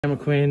Jemma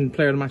Quinn,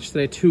 player of the match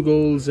today, 2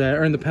 goals,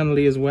 earned the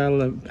penalty as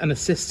well, an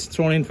assist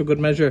thrown in for good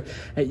measure.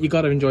 You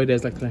got to enjoy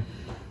days like today.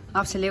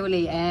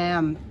 Absolutely.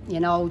 You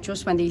know,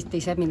 just when they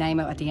said my name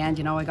out at the end,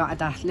 you know, I got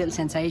that little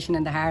sensation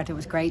in the heart. It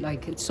was great.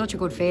 Like, it's such a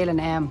good feeling.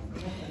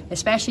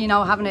 Especially, you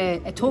know, having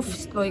a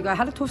tough, like, I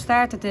had a tough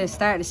start at the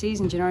start of the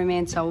season, do you know what I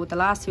mean? So the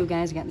last 2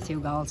 games, getting the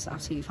 2 goals,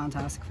 absolutely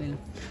fantastic feeling.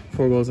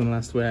 4 goals in the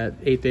last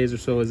 8 days or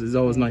so is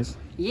always nice.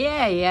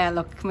 Yeah,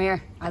 look, come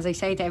here. As I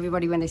say to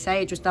everybody when they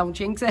say it, just don't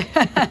jinx it.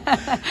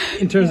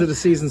 In terms of the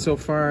season so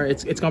far,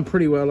 it's gone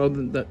pretty well, other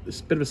than that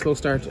it's a bit of a slow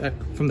start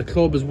from the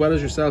club as well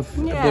as yourself,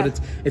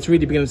 but it's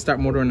really beginning to start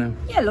motoring now.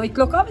 Yeah, like,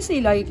 look,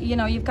 obviously, like, you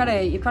know, you've got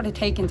to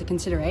take into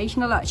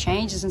consideration a lot of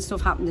changes and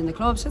stuff happened in the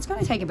club, so it's going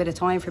to take a bit of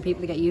time for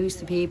people to get used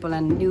to people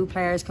and new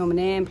players coming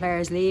in,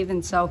 players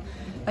leaving, so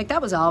like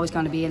that was always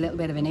going to be a little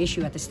bit of an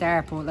issue at the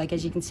start, but like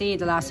as you can see,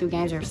 the last 2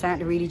 games are starting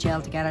to really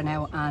gel together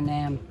now,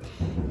 and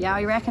yeah,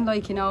 I reckon,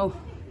 like, you know,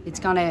 it's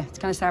gonna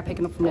start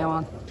picking up from now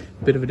on.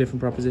 Bit of a different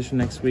proposition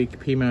next week.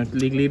 Peamount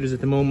league leaders at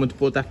the moment,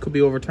 but that could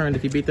be overturned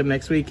if you beat them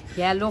next week.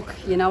 Yeah, look,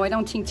 you know, I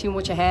don't think too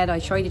much ahead. I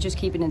try to just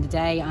keep it in the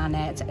day, and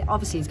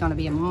obviously it's going to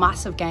be a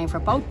massive game for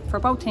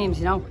both teams,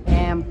 you know.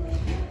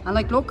 And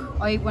like, look,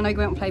 when I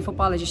go out and play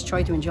football, I just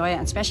try to enjoy it,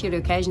 and especially the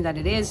occasion that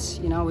it is.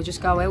 You know, we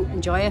just go out,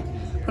 enjoy it,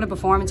 put a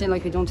performance in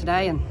like we've done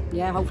today, and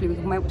yeah, hopefully we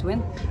can come out to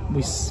win.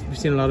 We've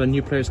seen a lot of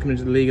new players come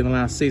into the league in the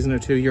last season or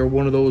 2. You're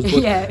one of those,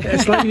 but a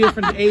slightly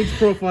different age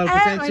profile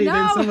potentially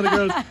than some of the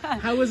girls.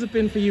 How has it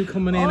been for you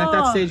coming in at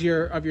that stage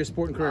of your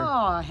sporting career?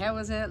 Oh, how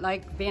was it?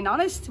 Like, being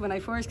honest, when I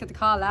first got the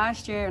call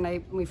last year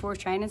and my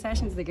first training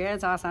sessions, the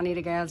girls asked any of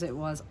the girls, it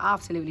was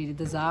absolutely a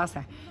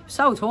disaster.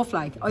 So tough,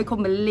 like, I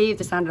couldn't believe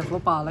the standard of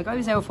football. Like, I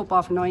was out of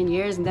football for 9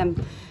 years and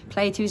then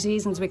played 2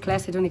 seasons with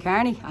Clesta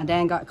Donecarney and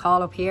then got a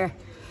call up here.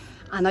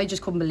 And I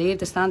just couldn't believe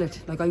the standard.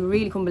 Like, I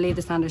really couldn't believe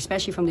the standard,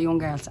 especially from the young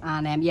girls.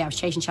 And yeah, I was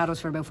chasing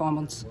shadows for about 4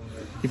 months.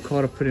 You've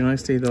caught up pretty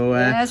nicely though.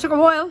 Yeah, it took a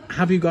while.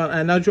 Have you got,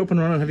 now that you're up and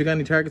running, have you got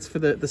any targets for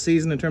the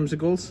season in terms of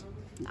goals?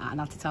 Nah,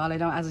 not at all. I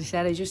don't. As I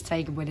said, I just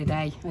take it by the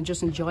day and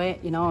just enjoy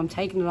it. You know, I'm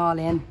taking it all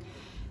in.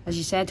 As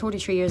you said,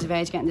 33 years of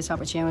age, getting this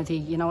opportunity,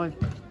 you know,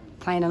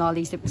 playing in all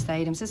these different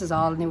stadiums. This is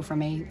all new for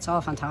me. It's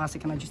all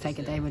fantastic, and I just take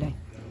it day by day.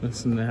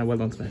 Listen, well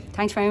done today.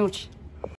 Thanks very much.